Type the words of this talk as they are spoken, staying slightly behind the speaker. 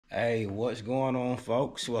Hey, what's going on,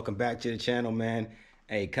 folks? Welcome back to the channel, man.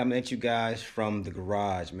 Hey, coming at you guys from the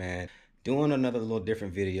garage, man. Doing another little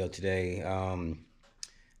different video today.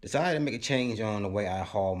 Decided to make a change on the way I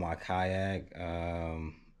haul my kayak.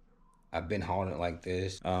 I've been hauling it like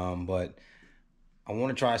this, but I want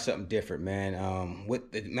to try something different, man.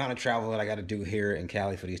 With the amount of travel that I got to do here in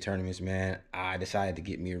Cali for these tournaments, man, I decided to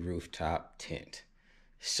get me a rooftop tent.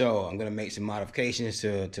 So I'm gonna make some modifications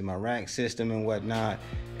to my rack system and whatnot,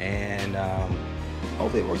 and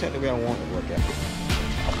hopefully it works out the way I want it to work out.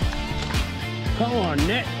 Come on,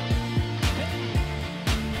 Nick.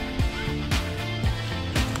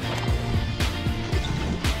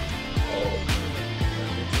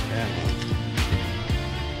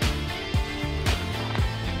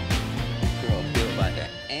 Girl, built like an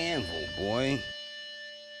anvil, boy.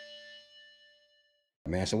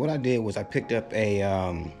 Man, so what I did was I picked up a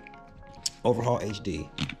Overhaul HD.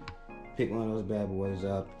 Picked one of those bad boys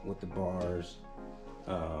up with the bars.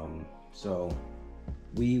 So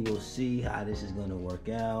we will see how this is gonna work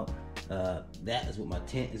out. That is what my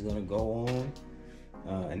tent is gonna go on.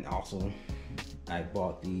 And also I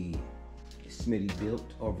bought the Smittybilt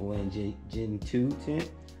Overlander Gen2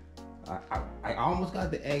 tent. I almost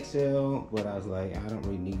got the XL, but I was like, I don't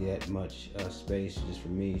really need that much space just for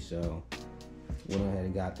me, so went ahead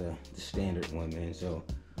and got the standard one, man. So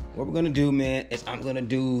what we're gonna do, man, is I'm gonna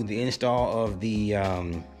do the install of the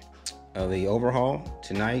overhaul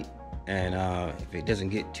tonight, and if it doesn't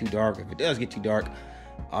get too dark, if it does get too dark,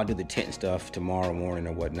 I'll do the tent stuff tomorrow morning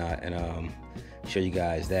or whatnot, and show you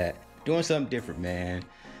guys that. Doing something different, man.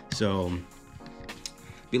 So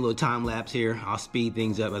be a little time lapse here. I'll speed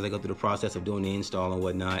things up as I go through the process of doing the install and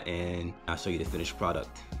whatnot, and I'll show you the finished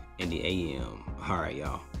product in the AM. All right,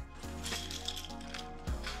 y'all.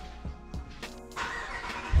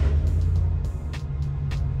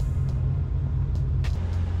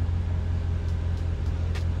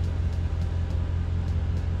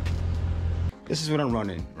 This is what I'm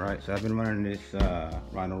running, right? So I've been running this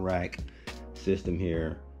Rhino rack system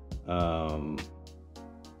here,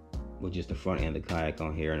 with just the front end of the kayak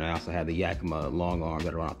on here, and I also have the Yakima long arm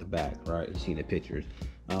that are off the back, right? You see the pictures.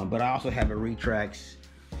 But I also have a Retrax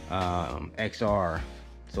XR,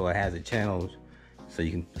 so it has the channels, so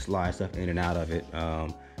you can slide stuff in and out of it.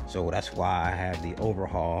 So that's why I have the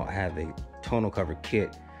overhaul. I have the tonneau cover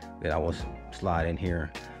kit that I will slide in here.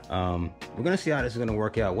 We're gonna see how this is gonna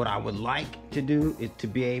work out. What I would like to do is to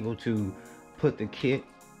be able to put the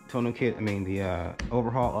tonneau kit, the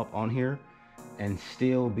overhaul up on here, and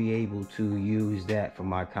still be able to use that for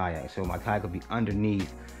my kayak. So my kayak will be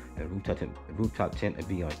underneath, the rooftop tent will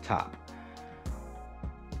be on top.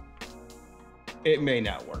 It may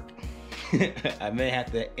not work. I may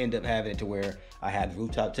have to end up having it to where I have the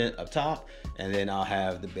rooftop tent up top, and then I'll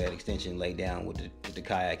have the bed extension laid down with the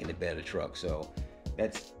kayak in the bed of the truck. So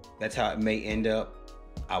that's how it may end up.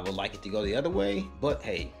 I would like it to go the other way, but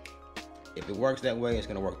hey, if it works that way, it's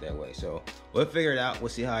gonna work that way. So we'll figure it out. We'll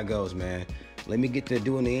see how it goes, man. Let me get to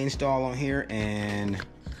doing the install on here, and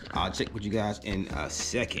I'll check with you guys in a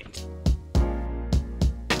second.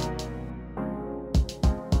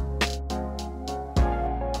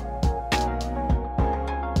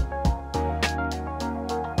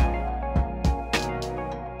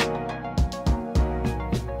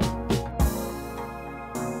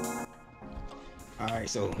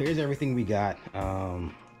 So here's everything we got.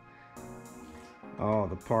 All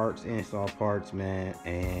the parts, install parts, man,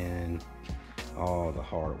 and all the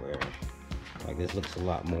hardware. Like, this looks a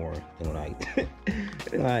lot more than what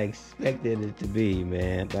I expected it to be,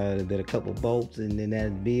 man. I did a couple bolts and then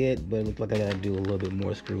that'd be it, but it looks like I gotta do a little bit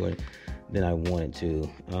more screwing than I wanted to.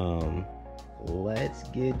 Let's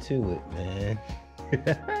get to it, man.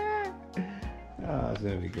 Oh, it's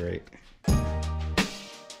gonna be great.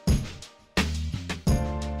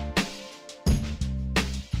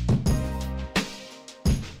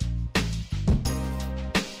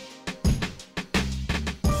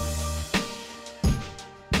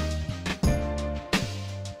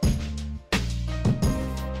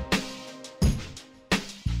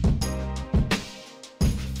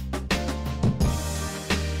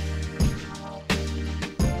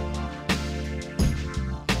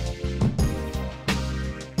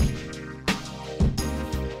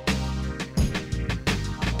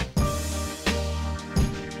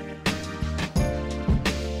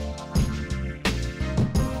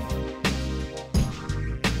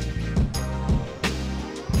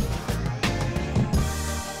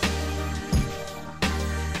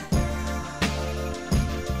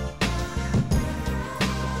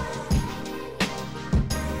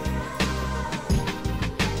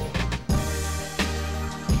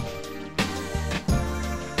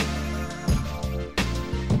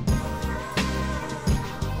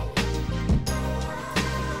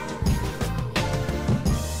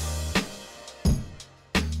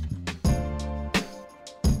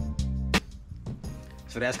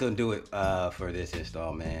 that's gonna do it for this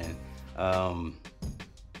install, man.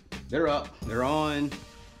 They're up, they're on.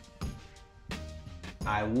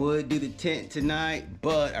 I would do the tent tonight,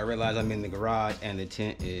 but I realized I'm in the garage and the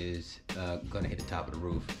tent is gonna hit the top of the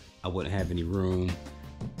roof. I wouldn't have any room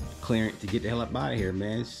clearance to get the hell up out of here,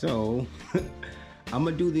 man. So I'm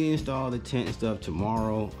gonna do the install of the tent and stuff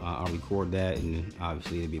tomorrow. I'll record that, and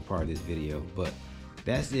obviously it'll be a part of this video. But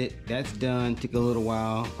that's it. That's done. Took a little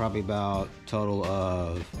while, probably about total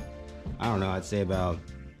of, I don't know, I'd say about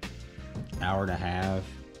an hour and a half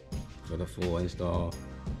for the full install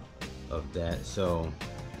of that. So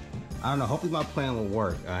I don't know, hopefully my plan will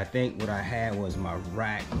work. I think what I had was my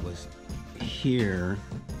rack was here,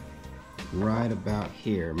 right about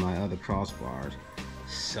here, my other crossbars.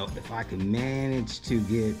 So if I can manage to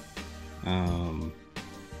get the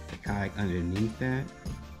kayak underneath that,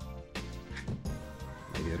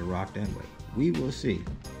 maybe it'll rock that way. We will see.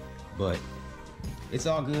 But it's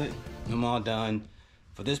all good. I'm all done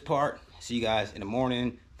for this part. See you guys in the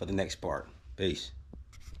morning for the next part. Peace.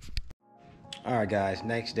 All right, guys,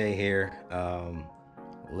 next day here.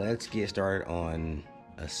 Let's get started on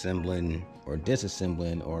assembling or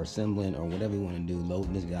disassembling or assembling or whatever you want to do,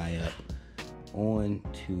 loading this guy up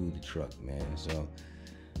onto the truck, man. So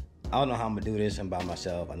I don't know how I'm gonna do this. I'm by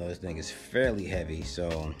myself. I know this thing is fairly heavy,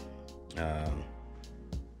 so I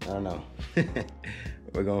don't know.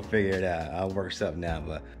 We're gonna figure it out. I'll work something out,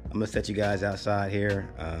 but I'm gonna set you guys outside here,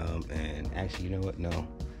 and actually, you know what, no,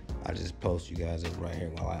 I'll just post you guys up right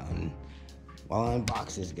here while I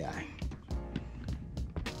unbox this guy.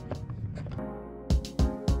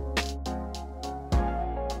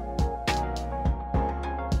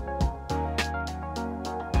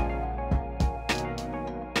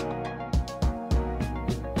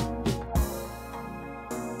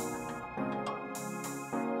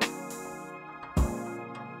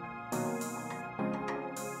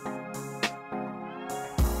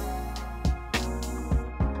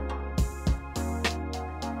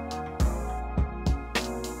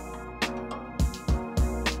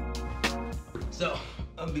 So,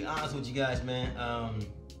 I'm gonna be honest with you guys, man. I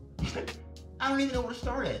don't even know where to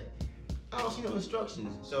start at. I don't see no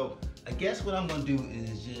instructions. So, I guess what I'm gonna do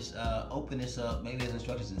is just open this up. Maybe there's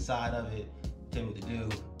instructions inside of it, tell me what to do,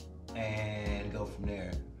 and go from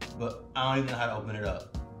there. But I don't even know how to open it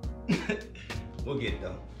up. We'll get it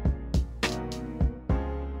though.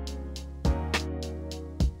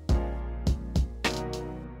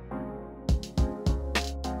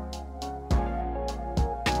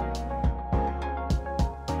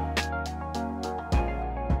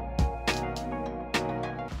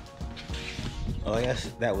 Well, I guess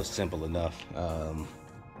that was simple enough.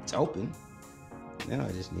 It's open. Now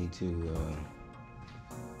I just need to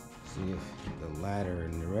see if the ladder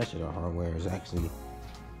and the rest of the hardware is actually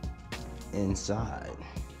inside.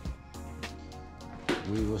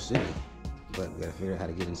 We will see. But we gotta figure out how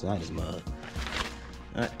to get inside this mug.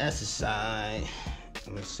 Alright, that's aside.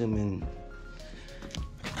 I'm assuming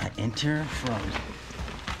I enter from.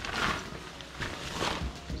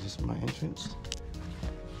 Is this my entrance?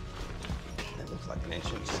 Looks like an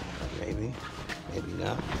entrance, maybe, maybe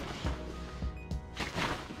not.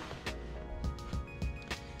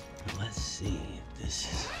 Let's see if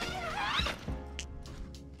this is.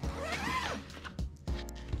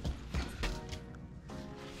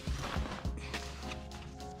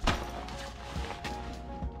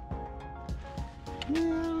 Yeah, I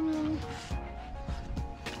don't know.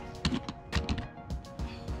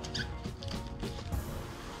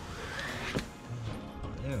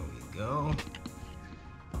 There we go.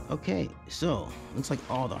 Okay, so looks like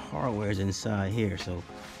all the hardware is inside here. So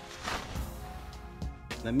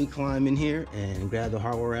let me climb in here and grab the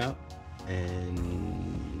hardware out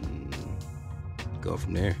and go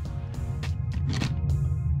from there.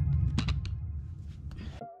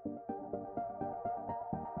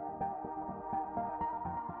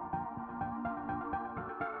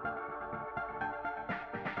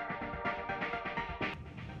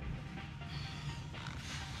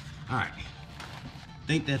 All right.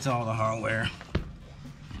 I think that's all the hardware.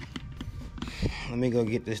 Let me go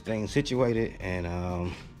get this thing situated,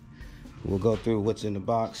 and we'll go through what's in the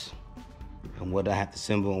box and what I have to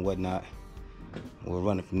assemble and whatnot. We'll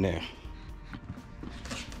run it from there.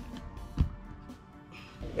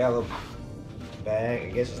 Got a little bag.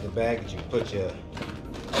 I guess it's the bag that you put your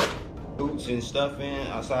boots and stuff in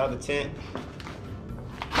outside of the tent.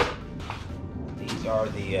 These are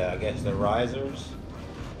the, I guess, the risers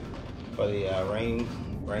for the rain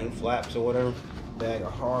flaps or whatever. Bag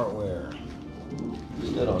of hardware.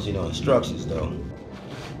 Still don't see no instructions though.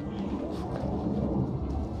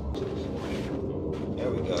 There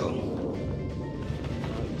we go.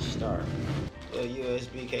 start. Little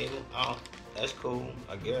USB cable. Oh, that's cool,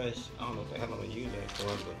 I guess. I don't know what the hell I'm gonna use that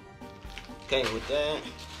for, but okay, with that,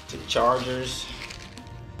 to the chargers,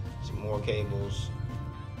 some more cables,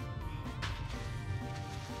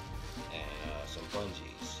 and some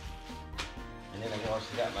bungees. And then I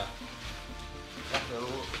also got the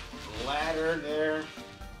little ladder there.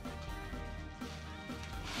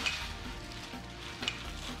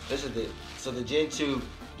 This is the Gen 2,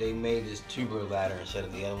 they made this tubular ladder instead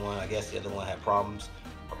of the other one. I guess the other one had problems,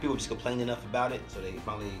 or people just complained enough about it, so they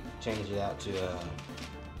finally changed it out to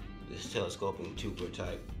this telescoping tubular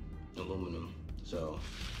type aluminum. So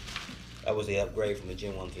that was the upgrade from the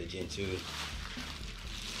Gen 1 to the Gen 2.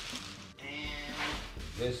 And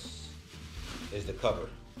this is the cover.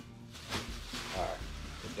 All right,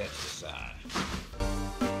 put that to the side.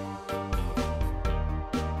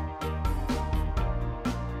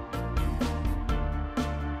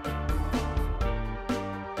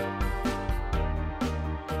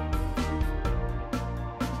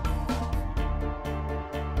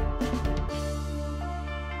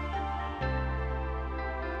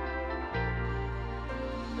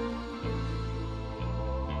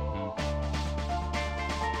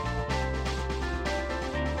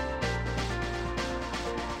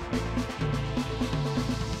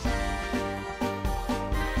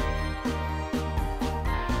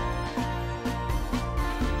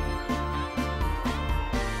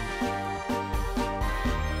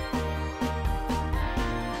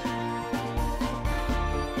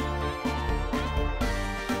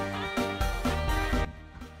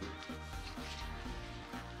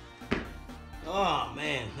 Oh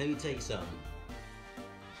man, let me tell you something.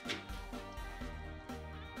 If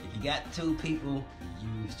you got two people,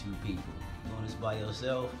 use two people. You doing this by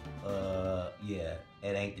yourself? Yeah,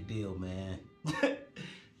 that ain't the deal, man.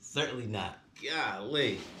 Certainly not.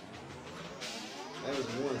 Golly. That was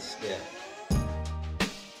one step.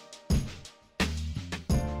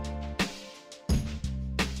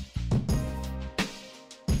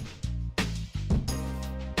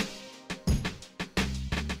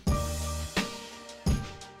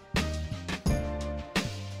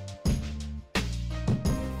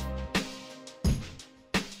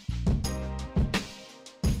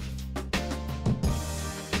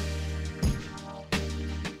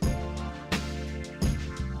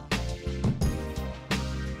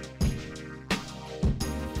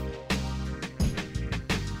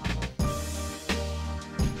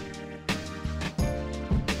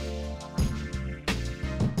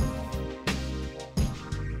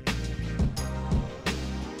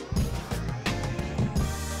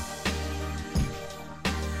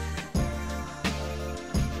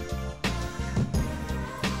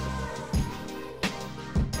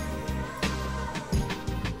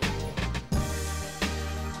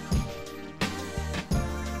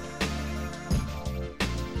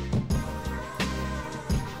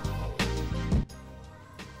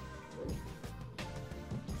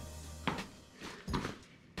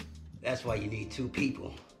 That's why you need two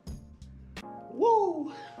people.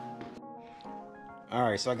 Woo! All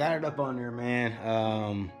right, so I got it up on there, man.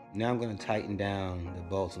 Now I'm gonna tighten down the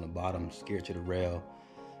bolts on the bottom, secure it to the rail.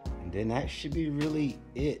 And then that should be really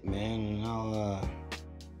it, man. And I'll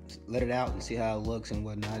let it out and see how it looks and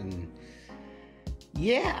whatnot. And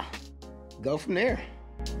yeah, go from there.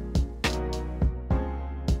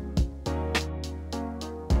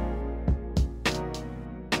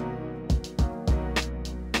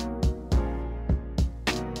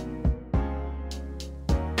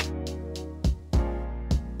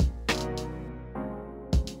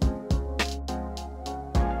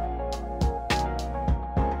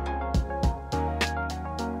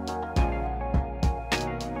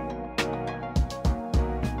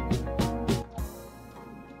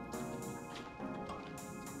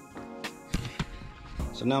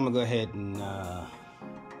 So now I'm gonna go ahead and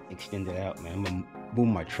extend it out, man. I'm gonna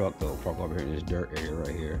boom my truck though, park over here in this dirt area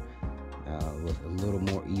right here. Look a little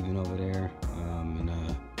more even over there, and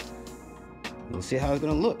we'll see how it's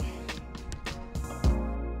gonna look.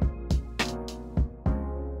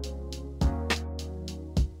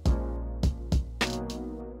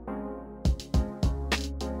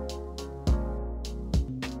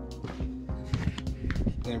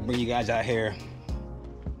 I'm gonna bring you guys out here,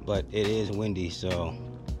 but it is windy, so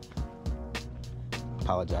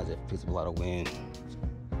apologize if it's a lot of wind.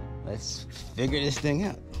 Let's figure this thing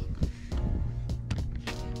out.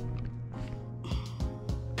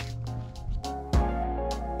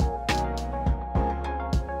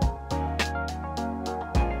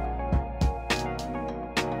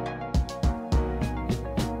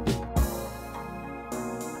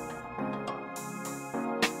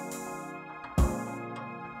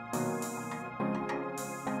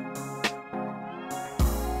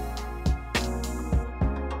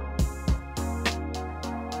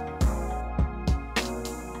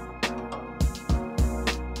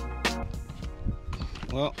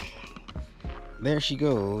 Well, there she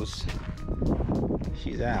goes.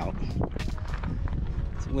 She's out.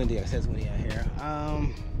 It's windy. It says windy out here.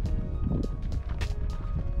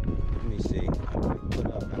 Let me see. I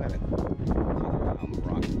gotta figure out how I'm gonna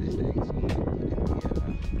rock this thing. So I'm gonna put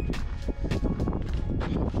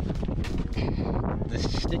in the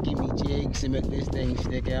sticky me jigs to make this thing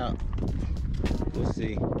stick out. We'll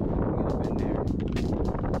see. Get up in there.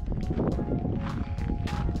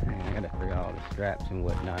 And I gotta figure out all the straps and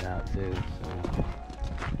whatnot out too. So.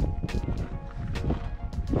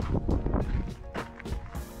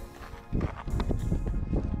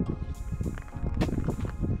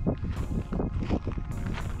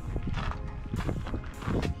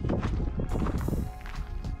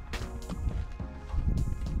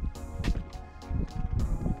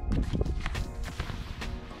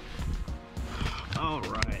 All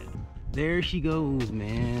right, there she goes,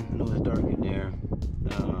 man. I know it's dark in there.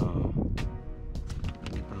 Put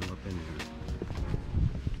them up in there.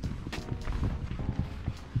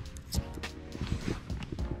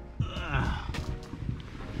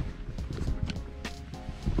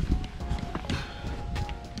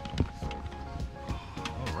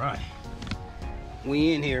 All right,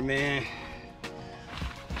 we in here, man.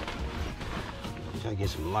 Try to get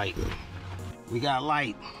some light. We got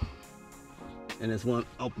light. And this one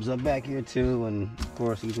opens up back here too, and of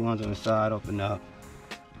course these ones on the side open up.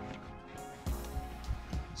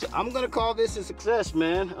 So I'm gonna call this a success,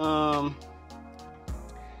 man.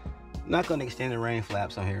 Not gonna extend the rain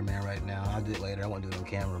flaps on here, man, right now. I'll do it later. I won't do it on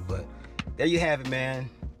camera, but there you have it, man.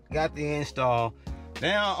 Got the install.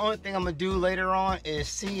 Now, only thing I'm gonna do later on is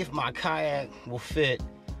see if my kayak will fit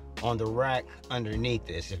on the rack underneath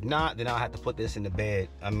this. If not, then I'll have to put this in the bed.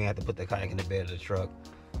 I mean, I have to put the kayak in the bed of the truck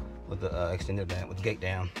with the extended bed with the gate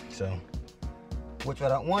down. So, which I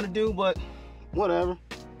don't want to do, but whatever.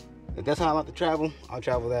 If that's how I like to travel, I'll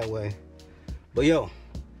travel that way. But yo,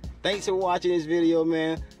 thanks for watching this video,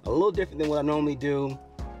 man. A little different than what I normally do.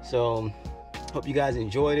 So, hope you guys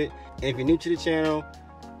enjoyed it. And if you're new to the channel,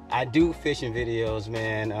 I do fishing videos,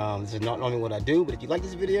 man. This is not normally what I do, but if you like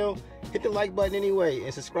this video, hit the like button anyway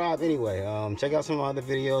and subscribe anyway. Check out some other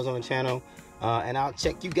videos on the channel, and I'll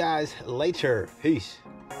check you guys later. Peace.